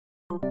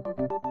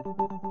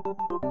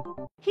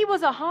He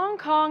was a Hong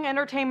Kong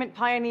entertainment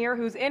pioneer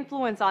whose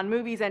influence on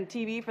movies and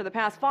TV for the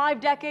past 5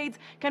 decades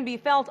can be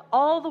felt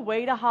all the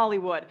way to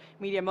Hollywood.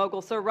 Media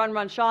mogul Sir Run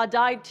Run Shaw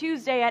died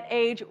Tuesday at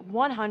age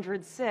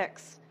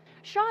 106.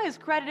 Shaw is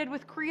credited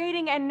with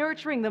creating and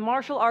nurturing the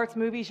martial arts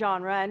movie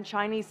genre and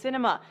Chinese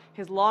cinema.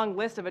 His long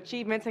list of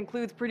achievements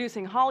includes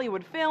producing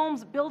Hollywood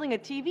films, building a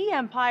TV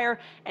empire,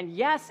 and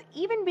yes,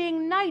 even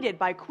being knighted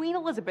by Queen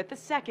Elizabeth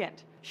II.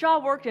 Shaw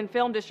worked in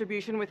film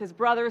distribution with his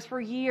brothers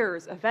for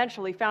years,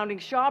 eventually founding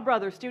Shaw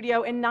Brothers Studio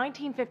in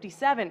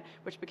 1957,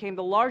 which became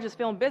the largest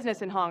film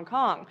business in Hong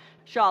Kong.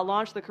 Shaw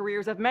launched the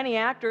careers of many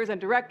actors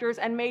and directors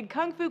and made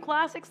kung fu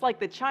classics like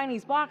The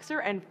Chinese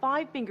Boxer and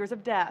Five Fingers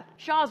of Death.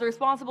 Shaw is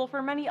responsible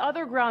for many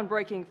other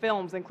groundbreaking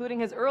films,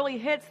 including his early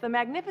hits The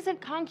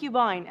Magnificent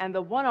Concubine and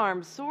The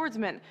One-Armed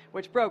Swordsman,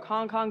 which broke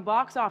Hong Kong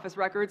box office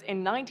records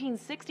in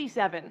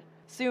 1967.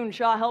 Soon,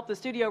 Shaw helped the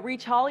studio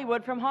reach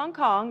Hollywood from Hong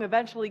Kong,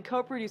 eventually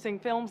co-producing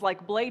films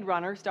like Blade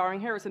Runner, starring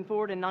Harrison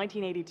Ford in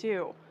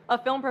 1982. A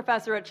film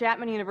professor at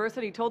Chapman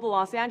University told the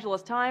Los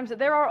Angeles Times that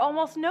there are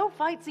almost no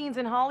fight scenes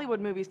in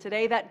Hollywood movies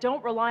today that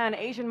don't rely on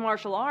Asian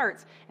martial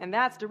arts, and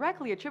that's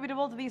directly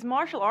attributable to these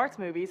martial arts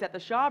movies that the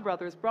Shaw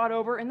brothers brought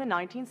over in the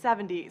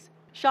 1970s.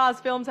 Shaw's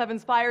films have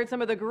inspired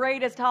some of the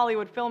greatest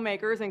Hollywood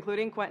filmmakers,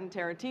 including Quentin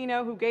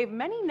Tarantino, who gave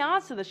many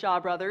nods to the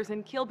Shaw brothers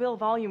in Kill Bill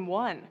Volume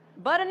 1.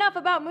 But enough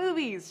about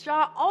movies.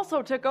 Shaw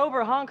also took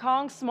over Hong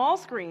Kong's small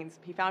screens.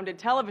 He founded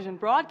Television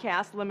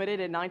Broadcast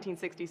Limited in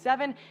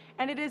 1967,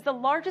 and it is the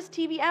largest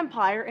TV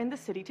empire in the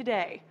city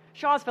today.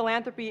 Shaw's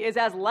philanthropy is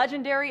as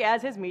legendary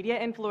as his media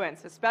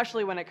influence,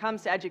 especially when it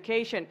comes to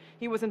education.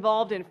 He was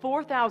involved in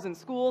 4,000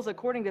 schools,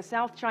 according to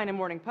South China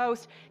Morning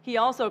Post. He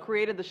also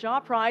created the Shaw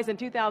Prize in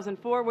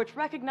 2004, which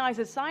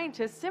recognizes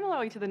scientists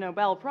similarly to the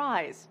Nobel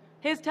Prize.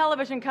 His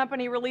television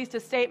company released a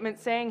statement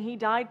saying he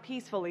died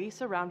peacefully,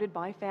 surrounded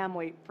by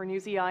family. For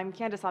Newsy, I'm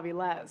Candace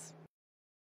Avilés.